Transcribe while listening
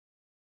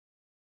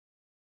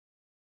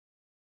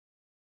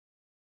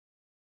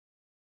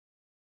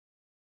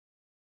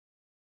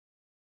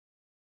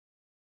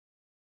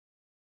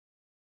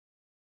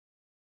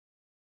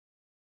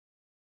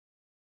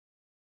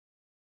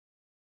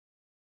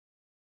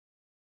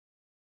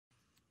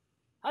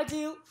Hi,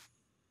 Teal.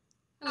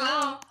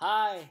 Hello.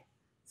 Hi.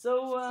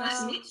 So,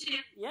 Nice to meet you.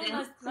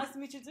 yeah, nice to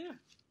meet you too.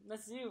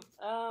 Nice to you.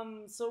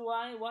 So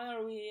why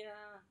are we?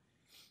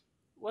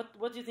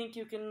 What do you think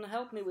you can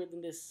help me with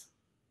in this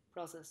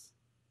process?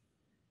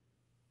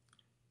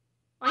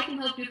 I can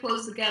help you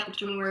close the gap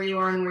between where you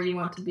are and where you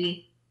want to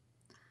be.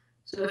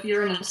 So if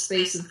you're in a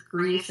space of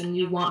grief and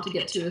you want to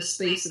get to a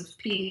space of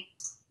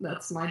peace,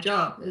 that's my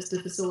job, is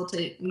to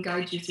facilitate and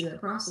guide you through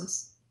that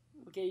process.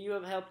 Okay, you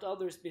have helped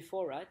others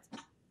before, right?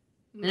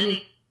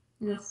 Many.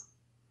 Yes.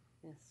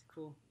 Yes,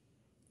 cool.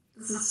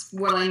 This is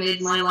what I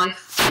made my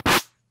life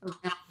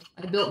around.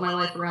 I built my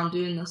life around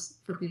doing this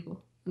for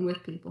people and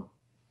with people.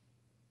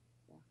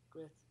 Yeah,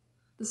 great.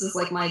 This is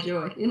like my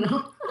joy, you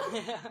know?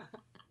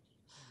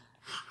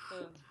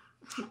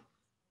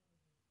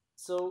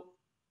 So,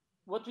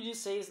 what would you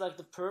say is like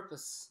the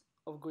purpose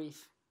of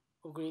grief,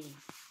 of grieving?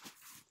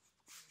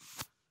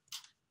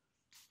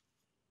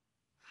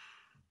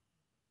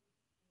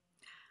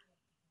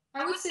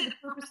 I would say the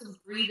purpose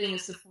of grieving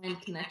is to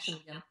find connection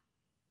again.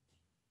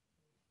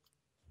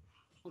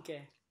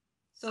 Okay.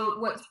 So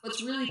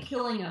what's really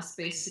killing us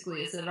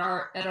basically is that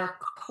at our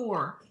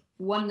core,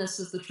 oneness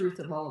is the truth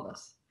of all of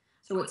us.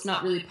 So it's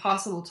not really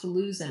possible to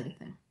lose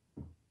anything.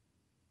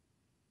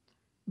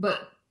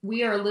 But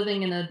we are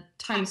living in a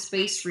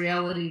time-space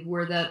reality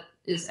where that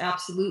is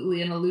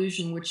absolutely an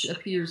illusion which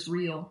appears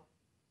real.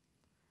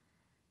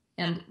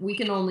 And we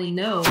can only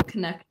know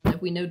connection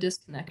if we know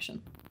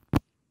disconnection.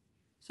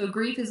 So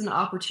grief is an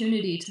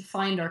opportunity to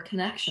find our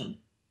connection.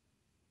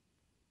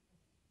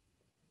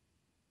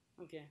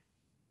 Okay.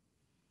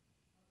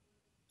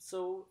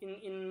 So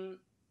in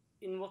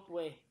what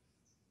way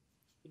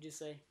would you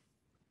say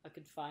I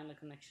could find a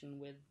connection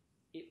with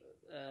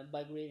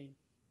by grieving?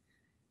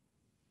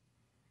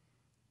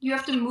 You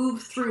have to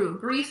move through.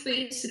 Grief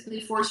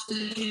basically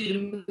forces you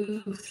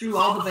to move through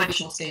all the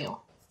vibrational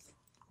scale.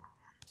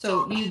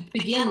 So you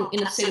begin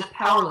in a state of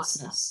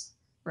powerlessness,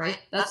 right?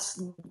 That's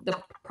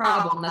the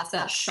problem. That's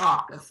that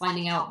shock of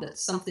finding out that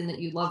something that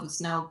you love is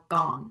now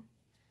gone.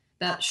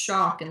 That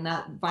shock and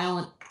that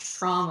violent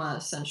trauma,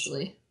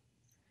 essentially,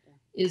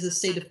 is a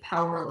state of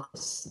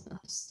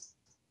powerlessness.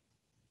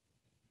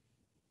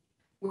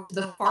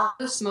 The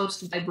farthest,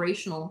 most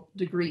vibrational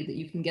degree that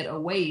you can get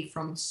away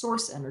from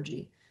source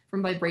energy,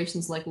 from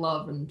vibrations like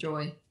love and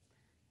joy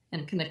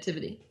and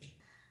connectivity.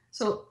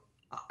 So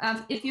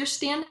if you're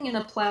standing in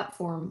a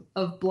platform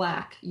of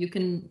black, you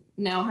can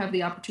now have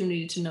the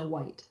opportunity to know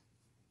white.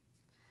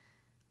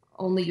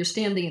 Only you're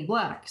standing in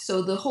black.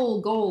 So the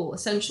whole goal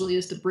essentially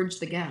is to bridge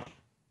the gap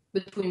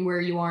between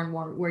where you are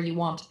and where you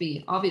want to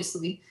be.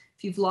 Obviously,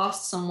 if you've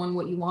lost someone,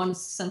 what you want is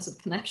a sense of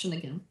connection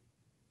again.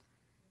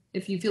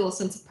 If you feel a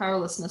sense of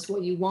powerlessness,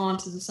 what you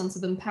want is a sense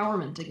of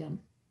empowerment again.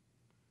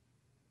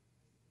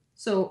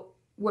 So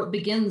what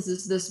begins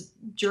is this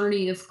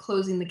journey of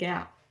closing the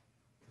gap.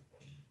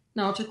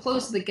 Now, to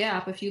close the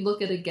gap, if you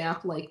look at a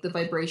gap like the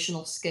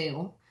vibrational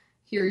scale,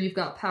 here you've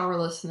got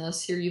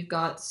powerlessness, here you've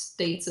got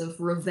states of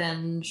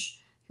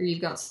revenge, here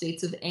you've got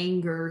states of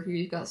anger, here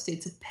you've got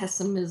states of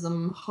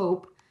pessimism,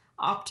 hope,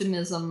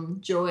 optimism,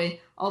 joy,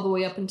 all the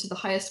way up into the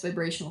highest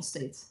vibrational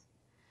states.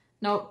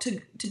 Now, to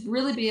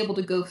really be able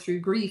to go through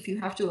grief, you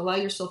have to allow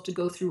yourself to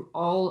go through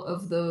all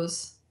of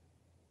those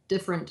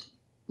different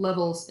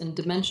levels and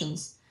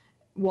dimensions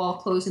while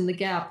closing the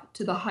gap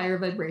to the higher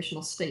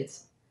vibrational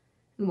states.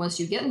 And once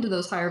you get into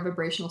those higher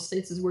vibrational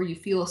states is where you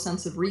feel a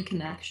sense of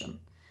reconnection.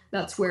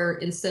 That's where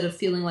instead of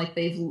feeling like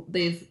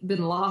they've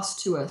been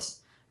lost to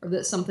us or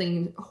that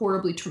something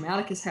horribly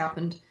traumatic has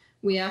happened,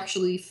 we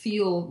actually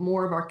feel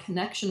more of our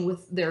connection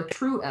with their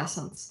true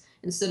essence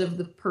instead of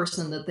the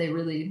person that they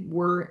really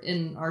were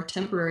in our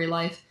temporary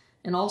life.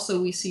 And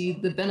also we see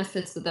the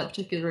benefits that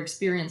particular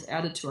experience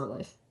added to our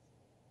life.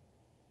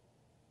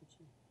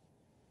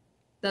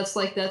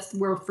 That's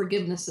where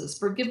forgiveness is.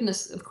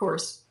 Forgiveness, of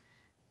course,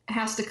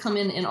 has to come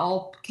in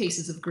all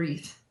cases of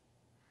grief.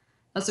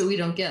 That's what we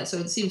don't get. So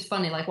it seems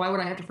funny, like, why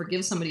would I have to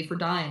forgive somebody for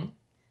dying?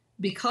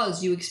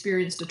 Because you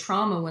experienced a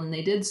trauma when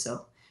they did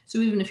so. So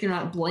even if you're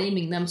not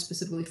blaming them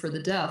specifically for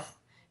the death,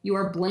 you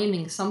are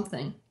blaming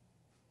something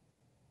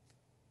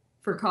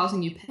for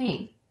causing you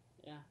pain.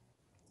 Yeah.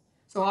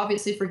 So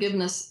obviously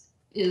forgiveness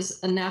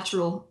is a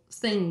natural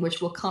thing which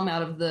will come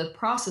out of the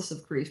process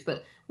of grief,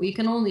 but we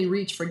can only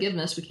reach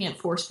forgiveness. We can't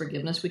force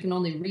forgiveness. We can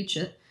only reach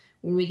it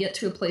when we get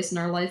to a place in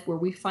our life where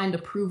we find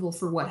approval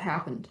for what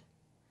happened.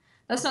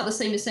 That's not the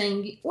same as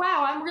saying,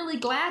 wow, I'm really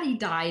glad he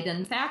died.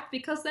 In fact,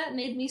 because that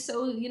made me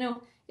so,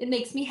 it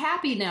makes me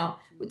happy now.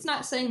 It's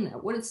not saying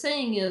that. What it's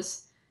saying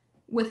is,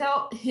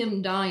 without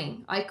him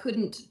dying, I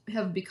couldn't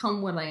have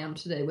become what I am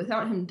today.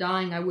 Without him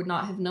dying, I would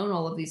not have known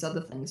all of these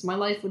other things. My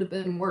life would have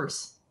been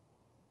worse.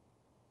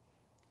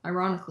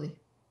 Ironically.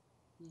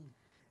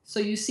 So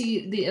you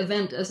see the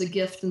event as a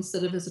gift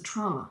instead of as a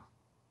trauma.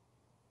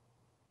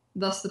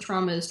 Thus the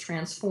trauma is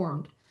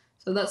transformed.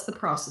 So that's the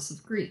process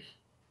of grief.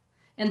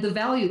 And the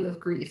value of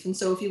grief. And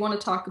so if you want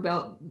to talk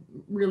about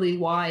really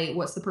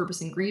what's the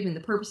purpose in grieving, the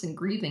purpose in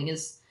grieving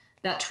is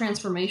that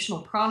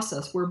transformational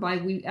process whereby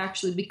we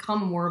actually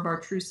become more of our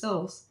true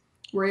selves.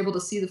 We're able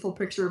to see the full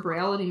picture of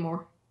reality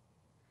more.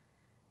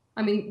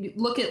 I mean,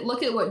 look at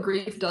what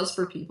grief does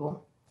for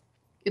people.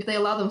 If they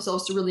allow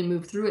themselves to really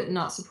move through it and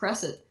not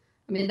suppress it.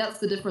 I mean, that's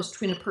the difference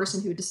between a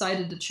person who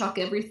decided to chuck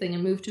everything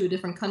and move to a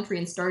different country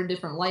and start a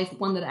different life,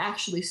 one that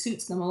actually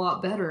suits them a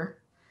lot better,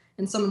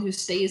 and someone who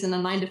stays in a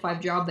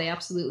 9-to-5 job they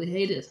absolutely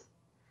hated.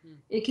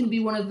 It can be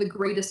one of the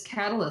greatest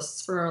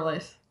catalysts for our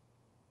life.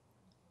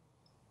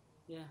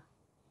 Yeah.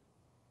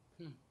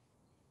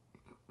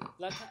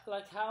 Like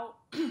how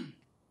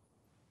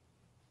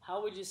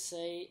how would you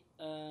say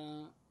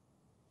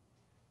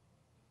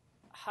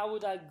how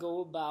would I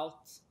go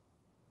about,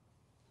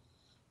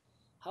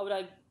 how would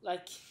I,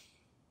 like,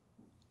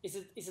 is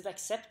it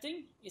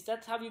accepting? Is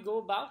that how you go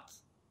about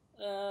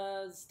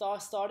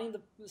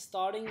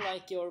starting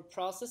like your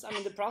process? I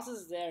mean, the process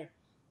is there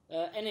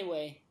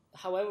anyway.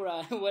 However,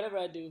 whatever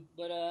I do,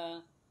 but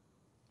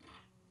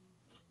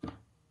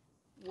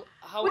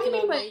how what do can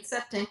you mean I by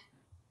accepting?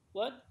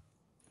 What?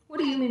 What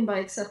do you mean by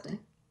accepting?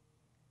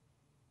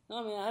 No,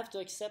 I mean, I have to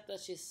accept that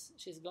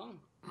she's gone.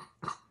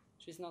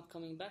 She's not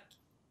coming back.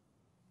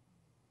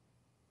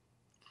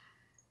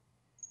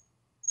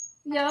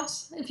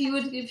 Yes, if you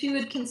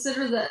would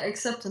consider that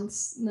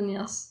acceptance, then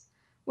yes.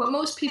 What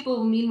most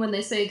people mean when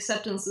they say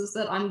acceptance is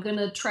that I'm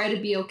gonna try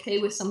to be okay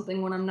with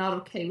something when I'm not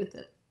okay with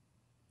it.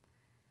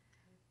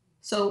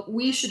 So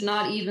we should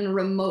not even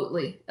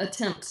remotely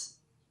attempt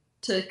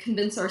to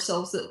convince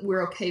ourselves that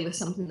we're okay with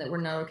something that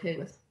we're not okay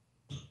with.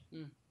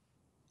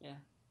 Yeah.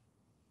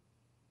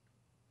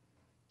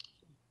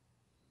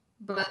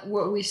 But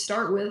what we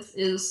start with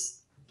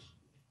is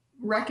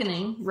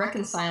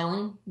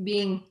reconciling,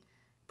 being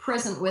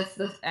present with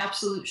the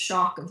absolute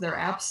shock of their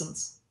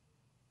absence.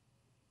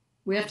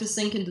 We have to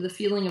sink into the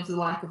feeling of the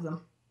lack of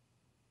them.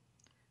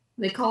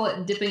 They call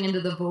it dipping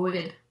into the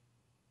void.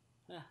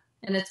 Yeah.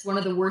 And it's one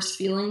of the worst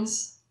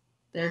feelings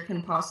there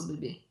can possibly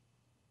be.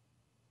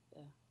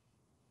 Yeah.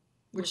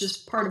 Which is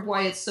part of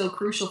why it's so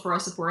crucial for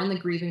us, if we're in the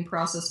grieving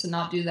process, to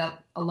not do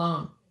that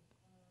alone.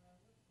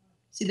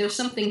 See, there's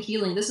something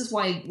healing. This is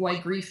why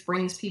grief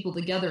brings people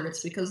together.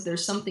 It's because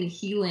there's something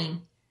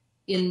healing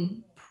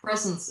in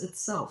presence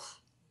itself.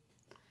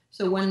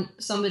 So when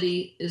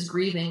somebody is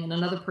grieving and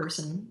another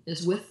person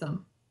is with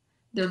them,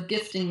 they're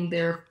gifting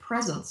their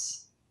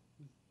presence.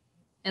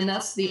 And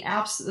that's the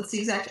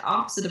exact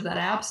opposite of that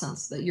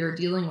absence that you're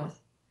dealing with.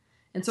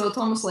 And so it's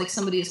almost like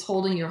somebody is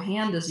holding your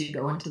hand as you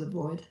go into the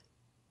void.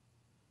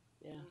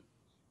 Yeah.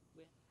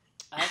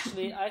 I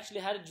actually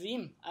had a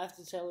dream. I have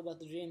to tell about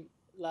the dream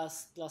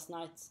last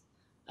night.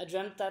 I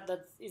dreamt that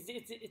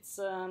it's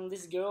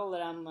this girl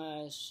that I'm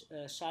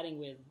chatting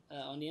with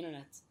on the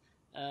internet.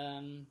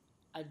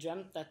 I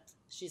dreamt that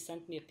she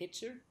sent me a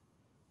picture,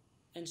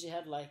 and she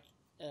had like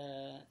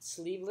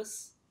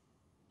sleeveless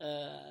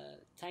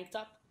tank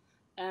top,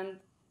 and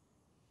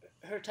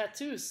her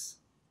tattoos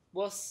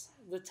was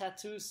the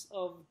tattoos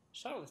of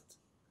Charlotte.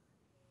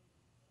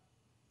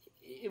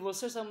 It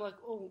was just, I'm like,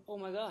 oh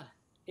my god,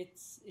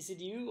 is it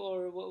you,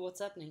 or what's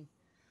happening?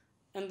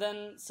 And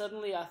then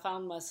suddenly I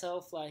found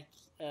myself like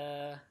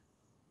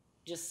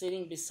just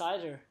sitting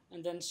beside her,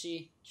 and then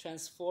she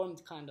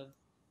transformed kind of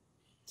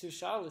to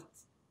Charlotte,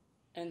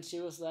 and she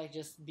was like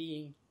just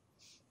being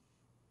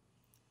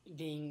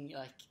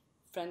like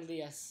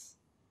friendly as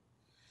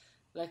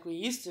like we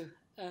used to,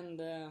 and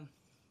then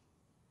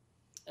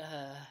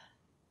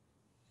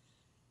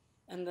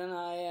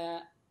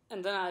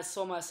I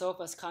saw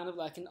myself as kind of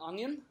like an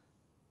onion,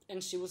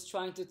 and she was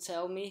trying to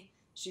tell me.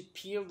 She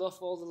peeled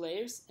off all the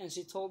layers, and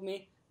she told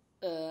me,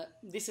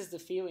 this is the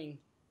feeling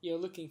you're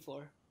looking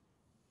for.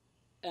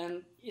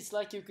 And it's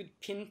like you could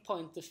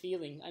pinpoint the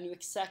feeling. I knew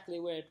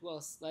exactly where it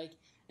was. Like,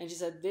 and she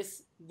said,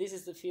 this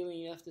is the feeling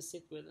you have to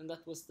sit with. And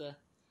that was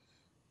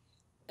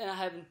and I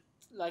haven't,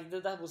 like,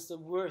 that was the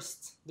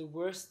worst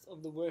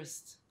of the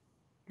worst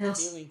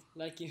feeling,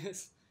 like you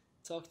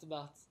talked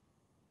about.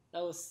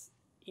 That was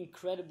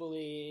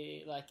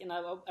incredibly, like, and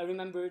I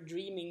remember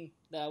dreaming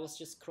that I was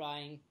just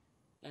crying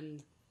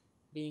and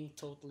being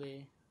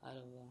totally out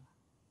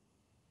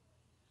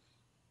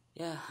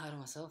of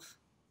myself.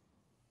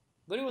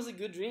 But it was a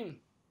good dream.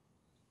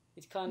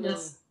 It kind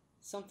of,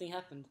 something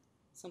happened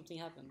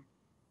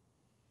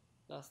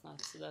last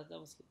night, so that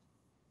was good.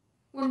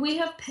 When we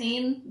have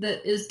pain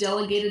that is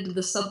delegated to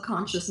the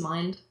subconscious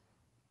mind,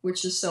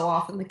 which is so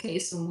often the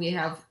case when we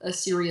have a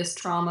serious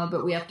trauma,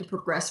 but we have to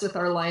progress with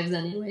our lives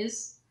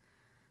anyways,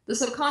 the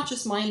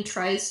subconscious mind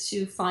tries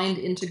to find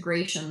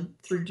integration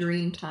through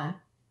dream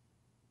time.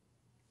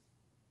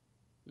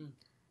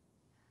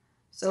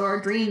 So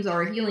our dreams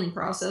are a healing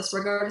process,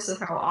 regardless of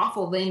how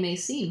awful they may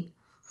seem.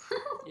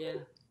 Yeah.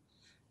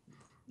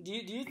 Do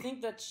you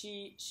think that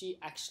she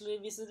actually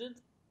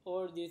visited,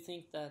 or do you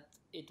think that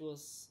it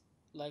was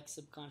like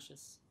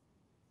subconscious?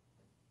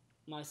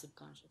 My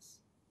subconscious.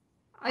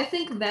 I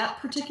think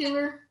that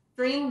particular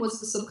dream was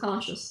the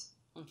subconscious.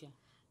 Okay.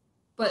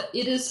 But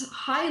it is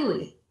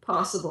highly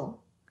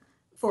possible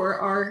for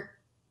our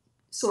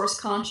source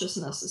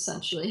consciousness,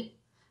 essentially,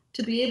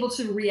 to be able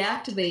to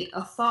reactivate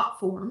a thought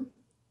form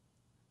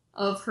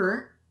of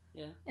her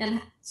Yeah.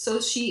 And so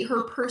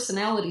her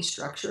personality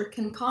structure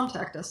can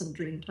contact us in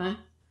dream time.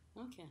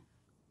 Okay.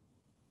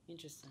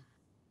 Interesting.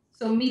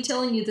 So me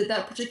telling you that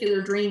that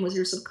particular dream was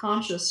your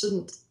subconscious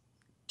shouldn't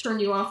turn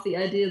you off the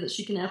idea that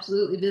she can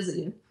absolutely visit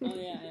you. Oh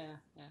yeah, yeah,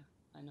 yeah.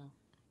 I know.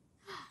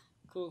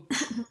 Cool.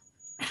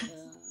 Uh,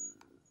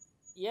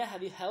 yeah.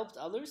 Have you helped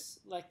others,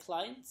 like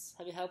clients?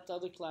 Have you helped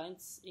other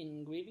clients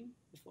in grieving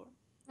before?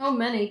 Oh,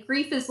 many.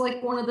 Grief is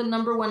like one of the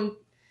number one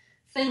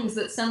things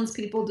that sends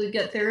people to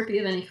get therapy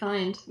of any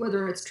kind,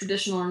 whether it's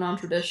traditional or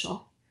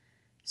non-traditional.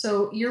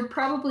 So you're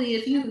probably,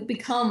 if you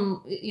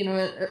become,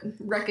 a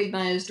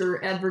recognized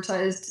or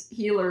advertised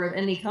healer of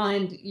any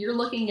kind, you're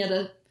looking at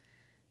a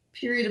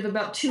period of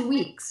about 2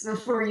 weeks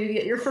before you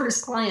get your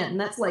first client, and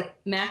that's like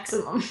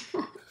maximum.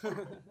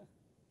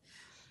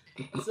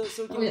 So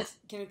Oh yeah.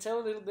 can you tell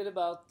a little bit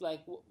about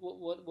like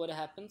what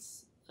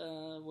happens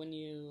when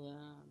you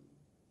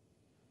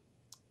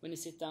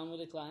sit down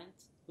with a client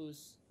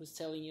who's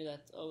telling you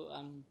that, oh,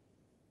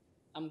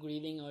 I'm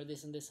grieving, or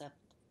this and this happened?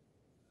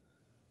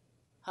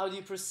 How do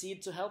you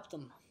proceed to help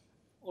them,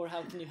 or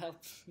how can you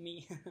help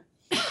me?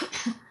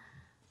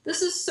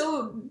 This is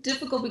so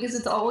difficult because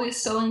it's always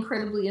so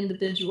incredibly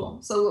individual.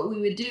 So what we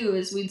would do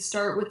is we'd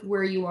start with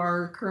where you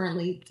are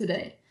currently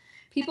today.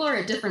 People are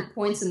at different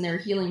points in their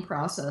healing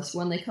process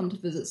when they come to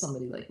visit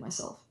somebody like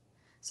myself.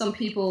 Some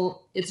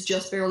people, it's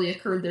just barely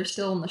occurred. They're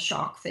still in the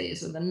shock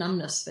phase or the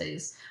numbness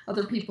phase.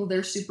 Other people,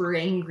 they're super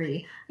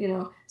angry,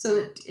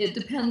 So it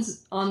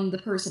depends on the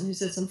person who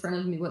sits in front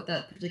of me what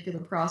that particular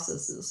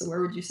process is. So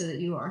where would you say that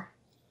you are?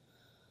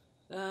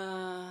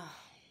 uh,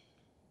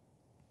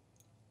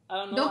 I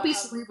don't know. Don't be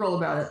cerebral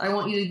about it. I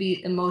want you to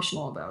be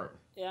emotional about it.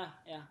 Yeah,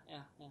 yeah,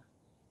 yeah,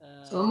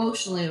 yeah. So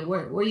emotionally,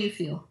 what do you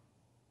feel?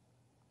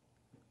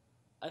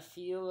 I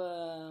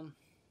feel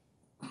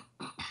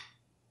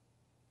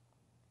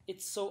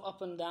it's so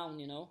up and down,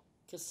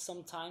 because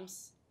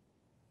sometimes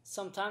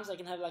I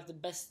can have like the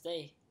best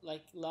day,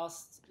 like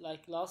last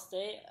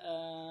day,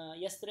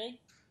 yesterday,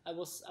 I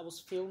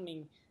was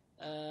filming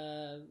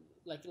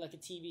like a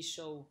TV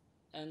show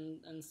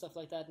and stuff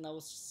like that, and I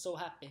was so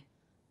happy,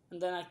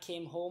 and then I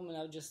came home and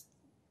I just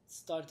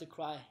started to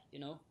cry.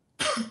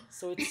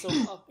 So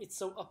it's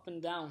so up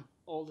and down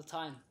all the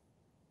time.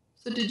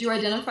 So did you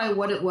identify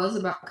what it was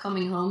about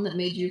coming home that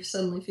made you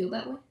suddenly feel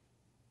that way?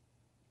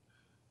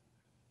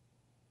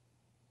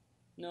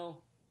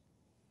 No,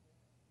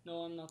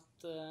 no, I'm not.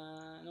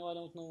 No, I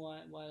don't know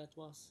why that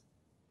was.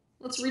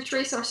 Let's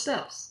retrace our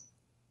steps.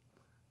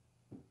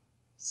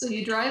 So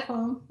you drive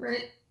home,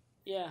 right?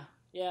 Yeah,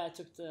 yeah. I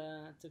took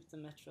the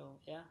metro.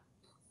 Yeah.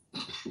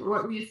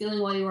 What were you feeling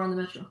while you were on the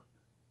metro?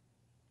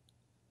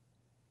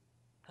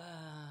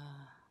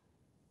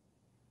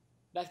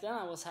 Back then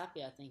I was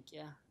happy. I think.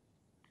 Yeah,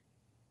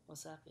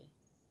 was happy.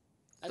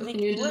 I So think.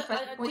 can you Well,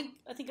 identify the point?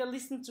 I think I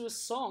listened to a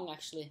song.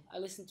 Actually, I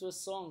listened to a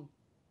song.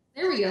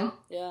 There we go.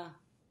 Yeah.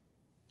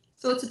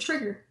 So it's a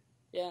trigger.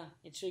 Yeah,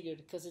 it triggered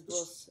because it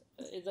was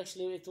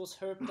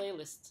her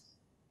playlist.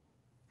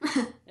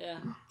 Yeah,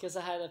 because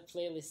I had a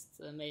playlist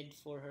made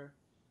for her.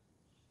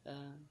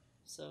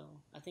 So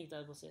I think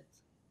that was it.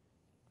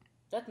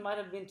 That might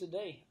have been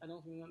today. I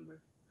don't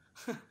remember.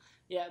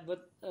 Yeah,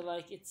 but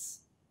like it's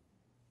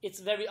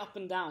very up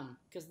and down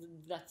because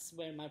that's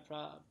where my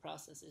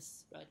process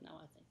is right now,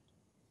 I think.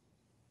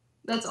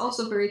 That's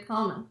also very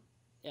common.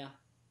 Yeah.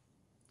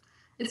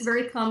 It's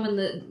very common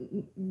that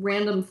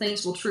random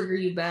things will trigger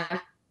you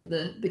back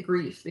to the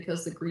grief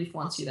because the grief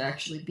wants you to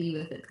actually be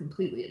with it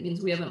completely. It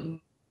means we haven't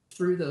moved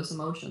through those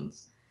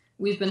emotions.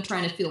 We've been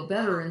trying to feel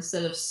better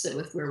instead of sit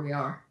with where we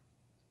are.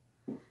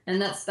 And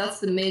that's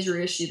the major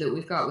issue that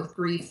we've got with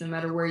grief, no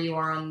matter where you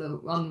are on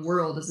the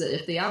world, is that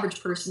if the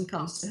average person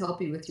comes to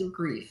help you with your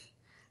grief,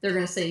 they're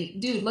going to say,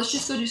 dude, let's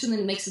just go do something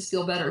that makes us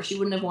feel better. She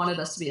wouldn't have wanted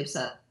us to be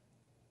upset.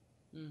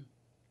 Mm.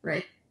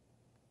 Right?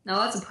 Now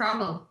that's a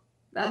problem.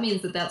 That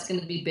means that that's going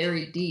to be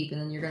buried deep,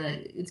 and then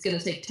it's going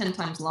to take 10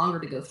 times longer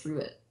to go through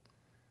it.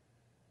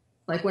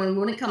 Like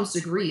when it comes to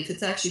grief,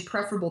 it's actually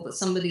preferable that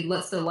somebody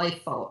lets their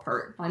life fall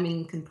apart. I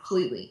mean,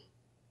 completely.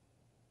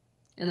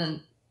 And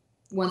then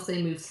once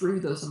they move through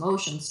those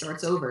emotions,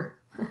 starts over.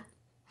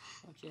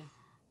 Okay.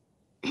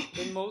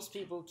 But most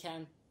people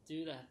can't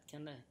do that,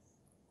 can they?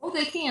 Oh,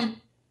 they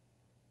can.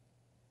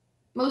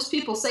 Most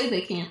people say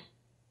they can't.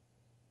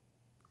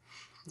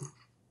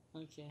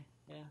 Okay,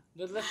 yeah.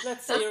 But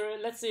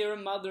let's say you're a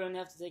mother and you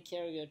have to take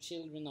care of your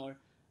children, or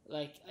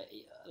I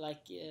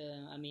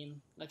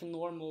mean, like a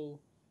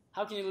normal.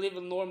 How can you live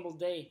a normal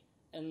day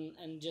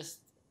and just?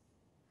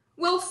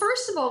 Well,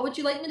 first of all, would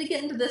you like me to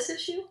get into this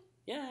issue?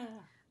 Yeah.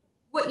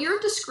 What you're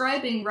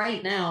describing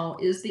right now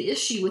is the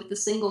issue with the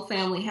single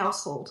family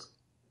household.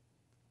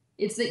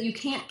 It's that you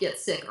can't get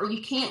sick, or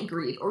you can't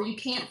grieve, or you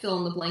can't fill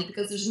in the blank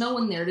because there's no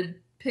one there to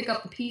pick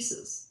up the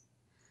pieces.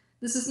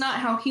 This is not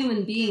how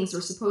human beings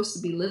are supposed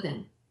to be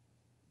living.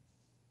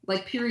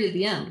 Like, period,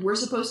 the end. We're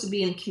supposed to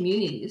be in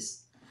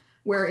communities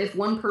where if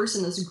one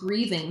person is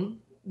grieving,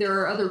 there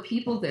are other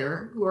people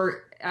there who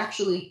are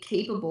actually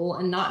capable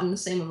and not in the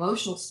same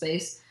emotional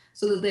space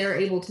so that they are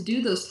able to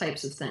do those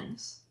types of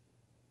things.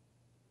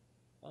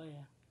 Oh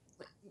yeah.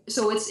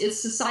 So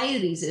it's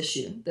society's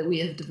issue that we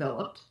have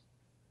developed.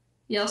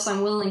 Yes,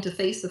 I'm willing to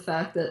face the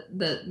fact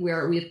that we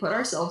have put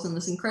ourselves in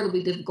this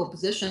incredibly difficult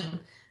position,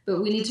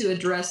 but we need to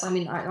address,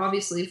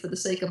 obviously, for the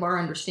sake of our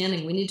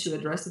understanding, we need to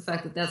address the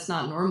fact that that's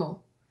not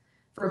normal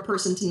for a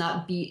person to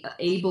not be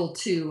able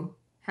to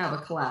have a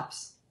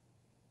collapse.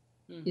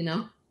 You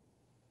know?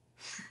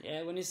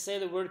 Yeah, when you say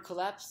the word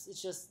collapse,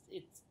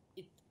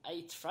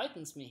 it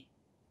frightens me.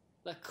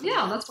 Like collapse,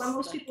 yeah, that's why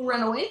most people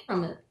run away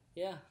from it.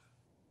 Yeah.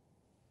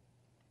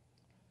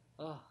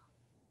 Oh,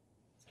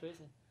 it's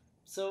crazy.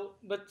 So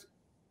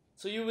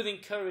you would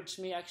encourage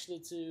me actually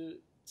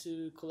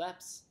to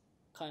collapse,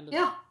 kind of.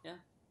 Yeah. Yeah.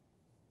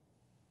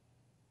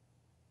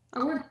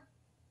 I would.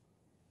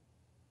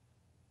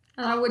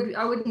 And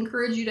I would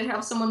encourage you to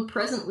have someone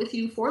present with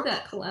you for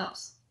that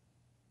collapse.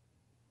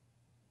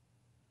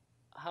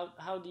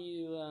 How do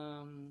you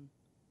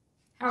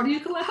How do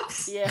you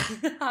collapse? Yeah,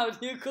 how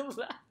do you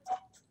collapse?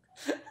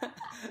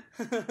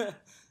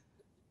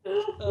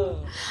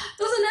 Oh.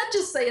 Doesn't that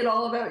just say it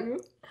all about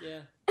you?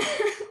 Yeah.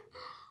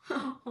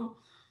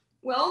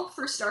 Well,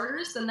 for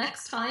starters, the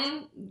next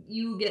time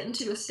you get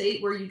into a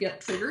state where you get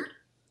triggered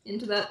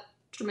into that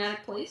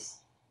traumatic place,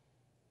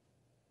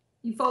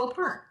 you fall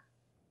apart.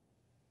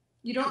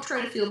 You don't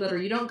try to feel better.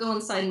 You don't go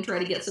inside and try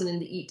to get something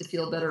to eat to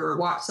feel better, or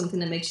watch something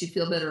that makes you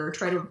feel better, or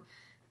try to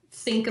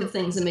think of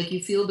things that make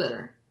you feel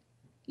better.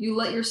 You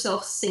let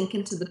yourself sink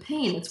into the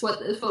pain. It's what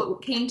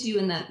came to you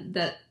in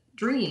that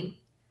dream,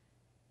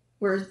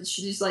 where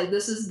she's like,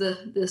 this is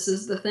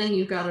the thing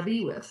you got to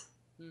be with.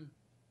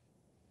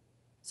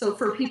 So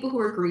for people who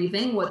are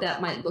grieving, what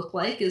that might look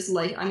like is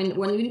like,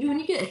 when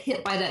you get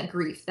hit by that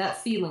grief,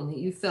 that feeling that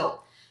you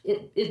felt,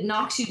 it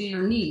knocks you to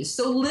your knees.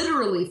 So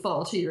literally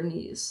fall to your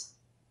knees.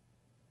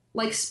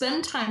 Like,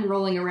 spend time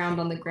rolling around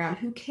on the ground.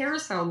 Who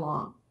cares how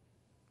long?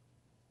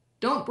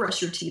 Don't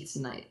brush your teeth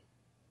tonight.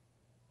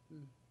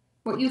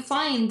 What you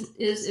find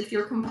is if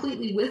you're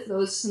completely with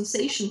those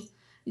sensations,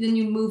 then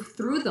you move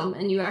through them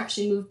and you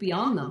actually move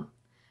beyond them.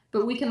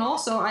 But we can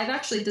also, I've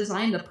actually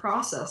designed a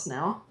process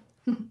now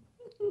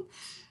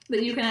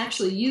that you can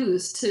actually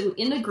use to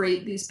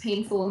integrate these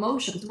painful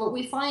emotions. What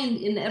we find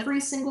in every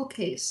single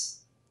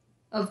case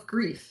of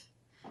grief,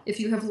 if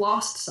you have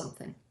lost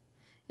something,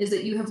 is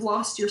that you have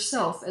lost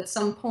yourself at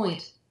some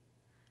point,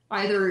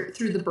 either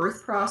through the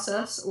birth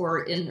process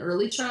or in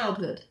early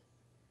childhood.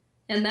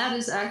 And that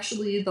is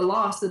actually the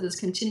loss that is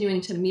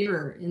continuing to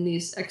mirror in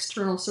these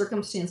external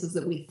circumstances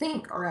that we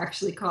think are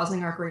actually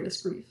causing our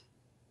greatest grief.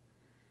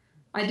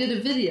 I did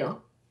a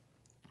video,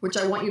 which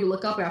I want you to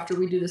look up after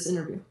we do this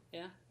interview.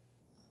 Yeah.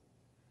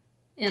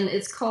 And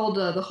it's called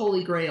The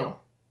Holy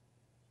Grail.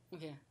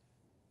 Okay.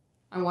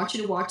 I want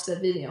you to watch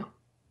that video.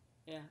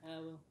 Yeah, I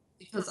will.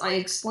 Because I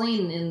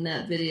explain in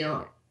that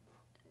video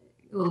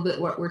a little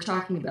bit what we're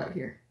talking about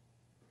here.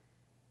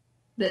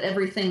 That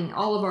everything,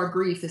 all of our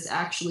grief is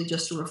actually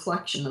just a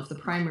reflection of the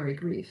primary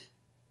grief,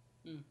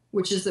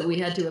 which is that we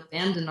had to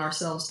abandon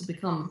ourselves to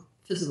become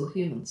physical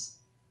humans.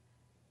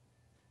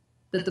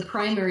 That the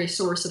primary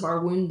source of our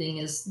wounding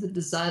is the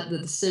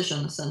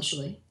decision,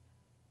 essentially,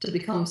 to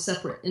become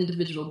separate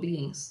individual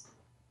beings.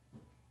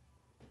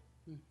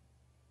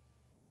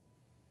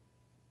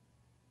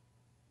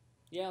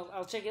 Yeah,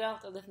 I'll check it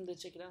out. I'll definitely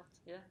check it out.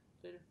 Yeah,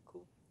 later.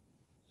 Cool.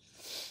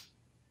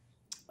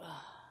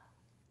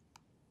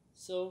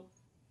 So.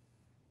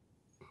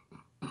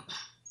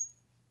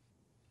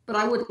 But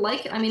I would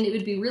like, it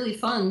would be really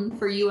fun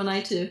for you and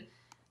I to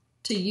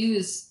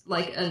use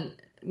like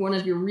one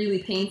of your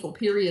really painful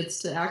periods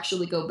to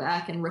actually go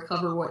back and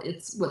recover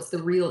what's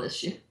the real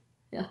issue.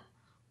 Yeah.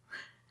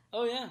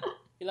 Oh yeah.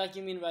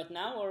 You mean right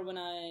now or when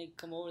I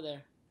come over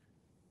there?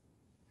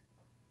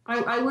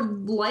 I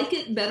would like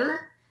it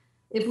better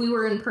if we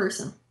were in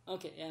person.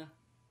 Okay, yeah.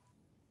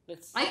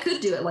 I could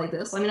do it like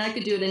this. I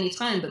could do it any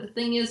time, but the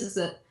thing is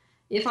that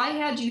if I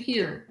had you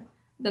here,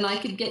 then I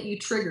could get you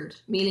triggered,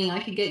 meaning I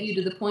could get you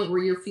to the point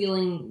where you're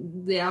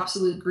feeling the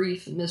absolute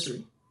grief and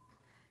misery.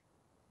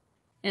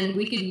 And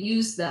we could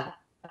use that.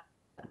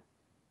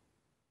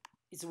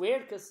 It's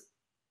weird because,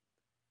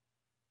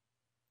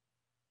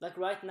 like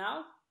right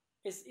now,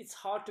 it's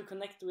hard to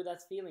connect with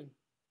that feeling,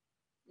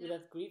 with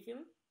that grief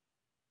feeling.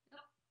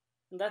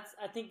 And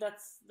I think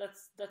that's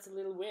a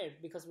little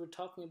weird because we're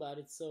talking about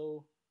it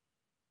so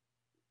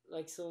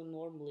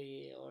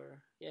normally,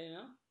 or yeah, you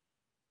know.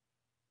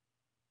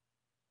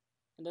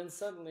 And then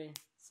suddenly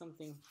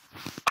something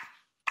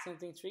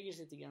triggers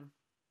it again.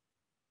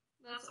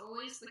 That's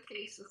always the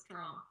case with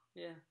trauma.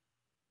 Yeah.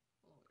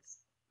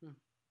 Always.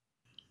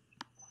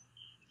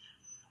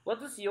 What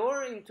does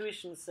your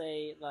intuition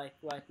say, like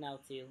right now,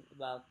 Teal,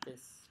 about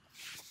this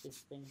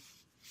thing?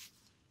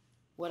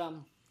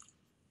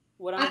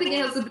 I think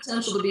it has the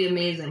potential to be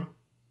amazing.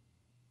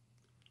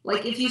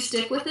 Like, if you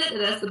stick with it, it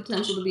has the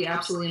potential to be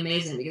absolutely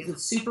amazing because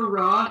it's super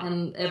raw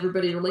and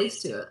everybody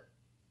relates to it.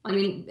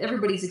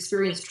 Everybody's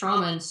experienced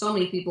trauma, and so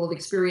many people have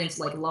experienced,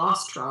 like,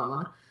 lost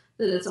trauma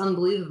that it's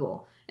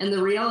unbelievable. And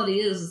the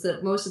reality is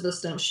that most of us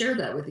don't share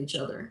that with each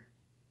other.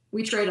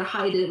 We try to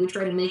hide it. We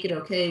try to make it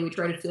okay. We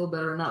try to feel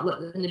better and not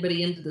let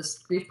anybody into this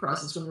grief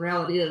process, when the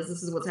reality is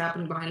this is what's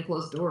happening behind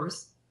closed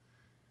doors.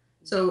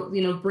 So,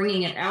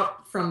 bringing it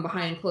out from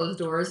behind closed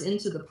doors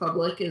into the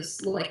public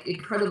is like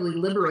incredibly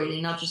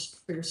liberating, not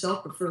just for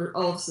yourself, but for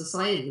all of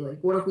society. Like,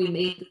 what if we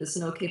made this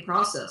an okay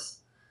process?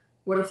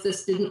 What if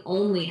this didn't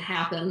only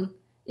happen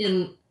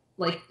in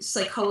like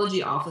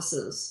psychology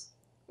offices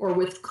or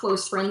with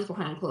close friends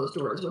behind closed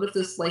doors? What if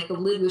this, like, the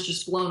lid was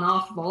just blown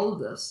off of all of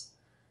this?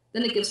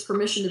 Then it gives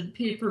permission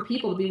for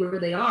people to be where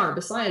they are.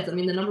 Besides, I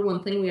mean, the number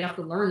one thing we have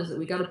to learn is that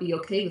we got to be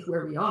okay with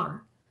where we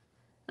are.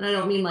 And I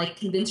don't mean like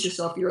convince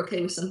yourself you're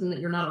okay with something that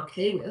you're not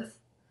okay with.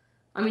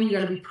 I mean, you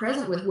got to be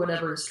present with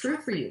whatever is true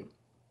for you.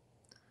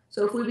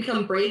 So if we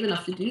become brave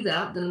enough to do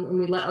that, then when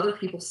we let other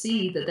people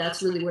see that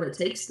that's really what it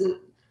takes to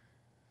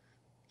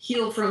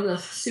heal from the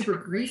super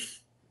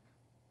grief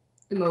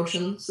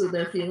emotions that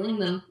they're feeling,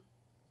 then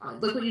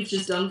look what you've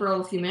just done for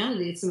all of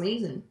humanity. It's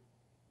amazing.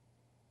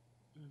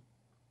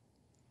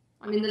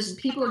 I mean,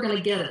 people are going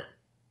to get it.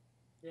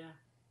 Yeah.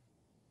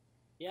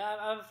 Yeah,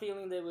 I have a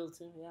feeling they will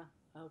too. Yeah,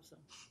 I hope so.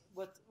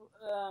 But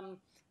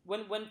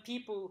when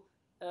people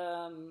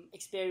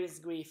experience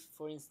grief,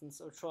 for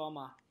instance, or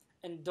trauma,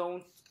 and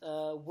don't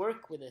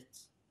work with it,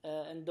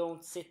 and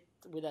don't sit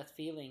with that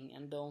feeling,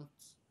 and don't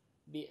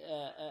be,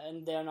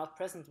 and they are not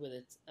present with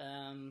it,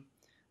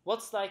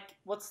 what's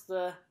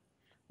the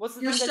You're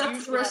thing stuck that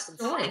usually for the rest happens?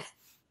 of your life.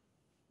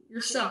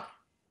 You're stuck.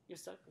 You're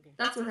stuck. Okay.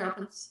 That's what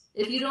happens.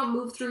 If you don't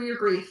move through your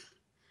grief,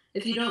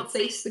 if you don't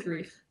face the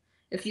grief,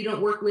 if you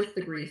don't work with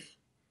the grief,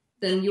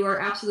 then you are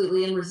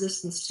absolutely in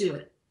resistance to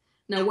it.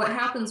 Now, what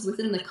happens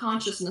within the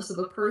consciousness of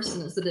a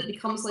person is that it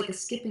becomes like a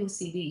skipping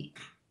CD.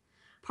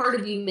 Part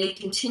of you may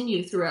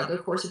continue throughout the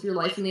course of your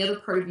life, and the other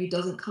part of you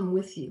doesn't come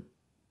with you.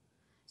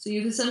 So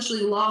you've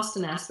essentially lost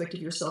an aspect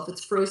of yourself.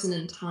 It's frozen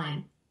in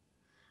time.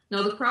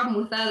 Now, the problem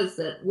with that is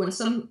that when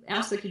some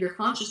aspect of your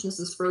consciousness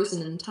is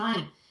frozen in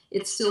time,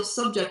 it's still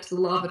subject to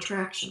the law of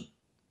attraction.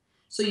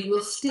 So you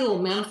will still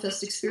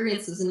manifest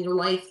experiences in your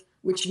life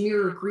which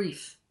mirror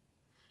grief.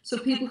 So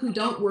people who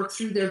don't work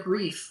through their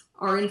grief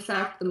are in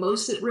fact the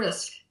most at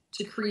risk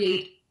to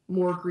create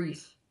more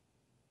grief.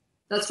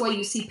 That's why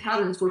you see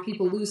patterns where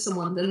people lose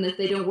someone, then if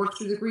they don't work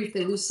through the grief,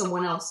 they lose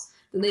someone else.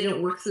 Then they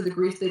don't work through the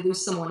grief, they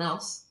lose someone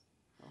else.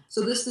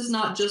 So this does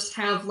not just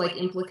have like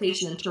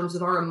implication in terms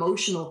of our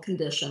emotional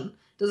condition.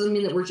 Doesn't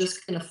mean that we're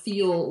just going to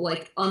feel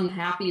like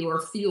unhappy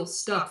or feel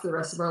stuck for the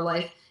rest of our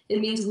life. It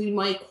means we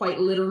might quite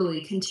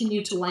literally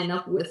continue to line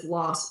up with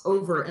loss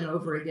over and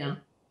over again.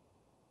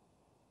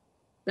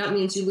 That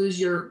means you lose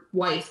your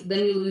wife,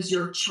 then you lose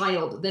your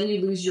child, then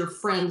you lose your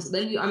friends,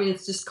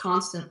 it's just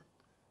constant.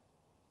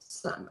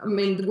 I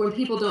mean, when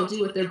people don't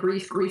deal with their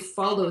grief, grief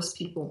follows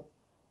people.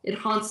 It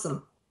haunts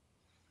them.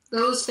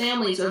 Those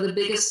families are the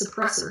biggest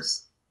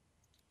suppressors.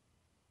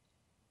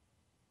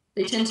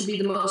 They tend to be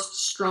the most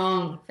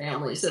strong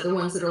families. They're the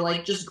ones that are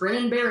like, just grin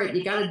and bear it.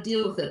 You got to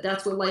deal with it.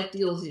 That's what life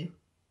deals you.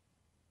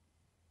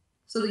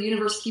 So the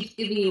universe keeps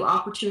giving you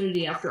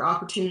opportunity after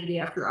opportunity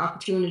after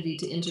opportunity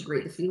to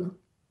integrate the feeling.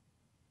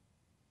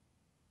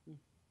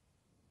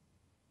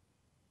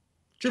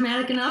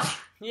 Dramatic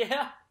enough?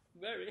 Yeah,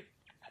 very.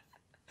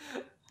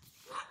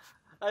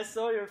 I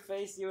saw your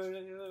face. You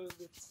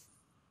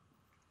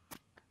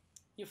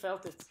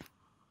felt it.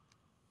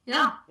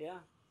 Yeah. Yeah.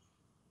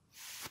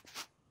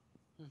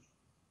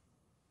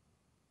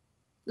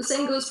 The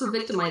same goes for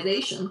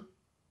victimization.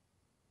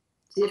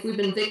 See, if we've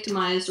been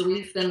victimized or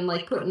we've been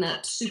like put in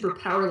that super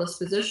powerless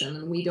position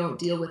and we don't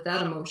deal with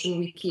that emotion,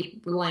 we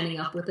keep lining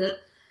up with it.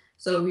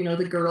 So,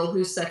 the girl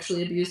who's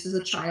sexually abused as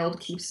a child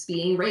keeps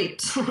being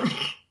raped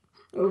like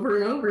over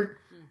and over.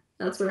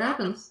 That's what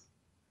happens.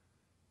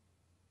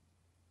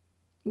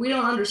 We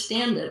don't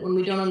understand it when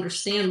we don't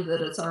understand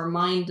that it's our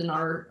mind and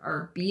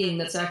our being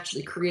that's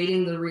actually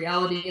creating the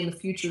reality and the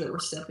future that we're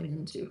stepping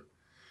into.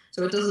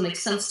 So it doesn't make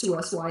sense to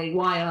us.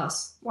 Why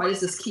us? Why does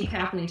this keep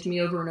happening to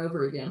me over and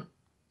over again?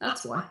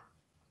 That's why.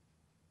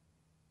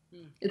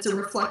 It's a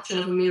reflection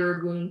of a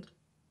mirrored wound.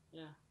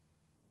 Yeah.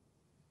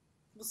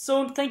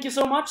 So thank you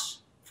so much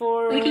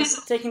for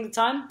taking the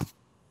time.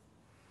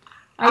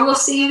 I will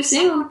see you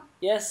soon.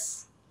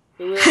 Yes,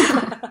 we will.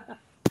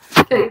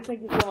 Okay.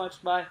 Thank you so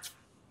much. Bye.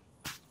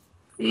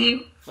 See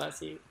you. Bye.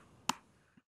 See you.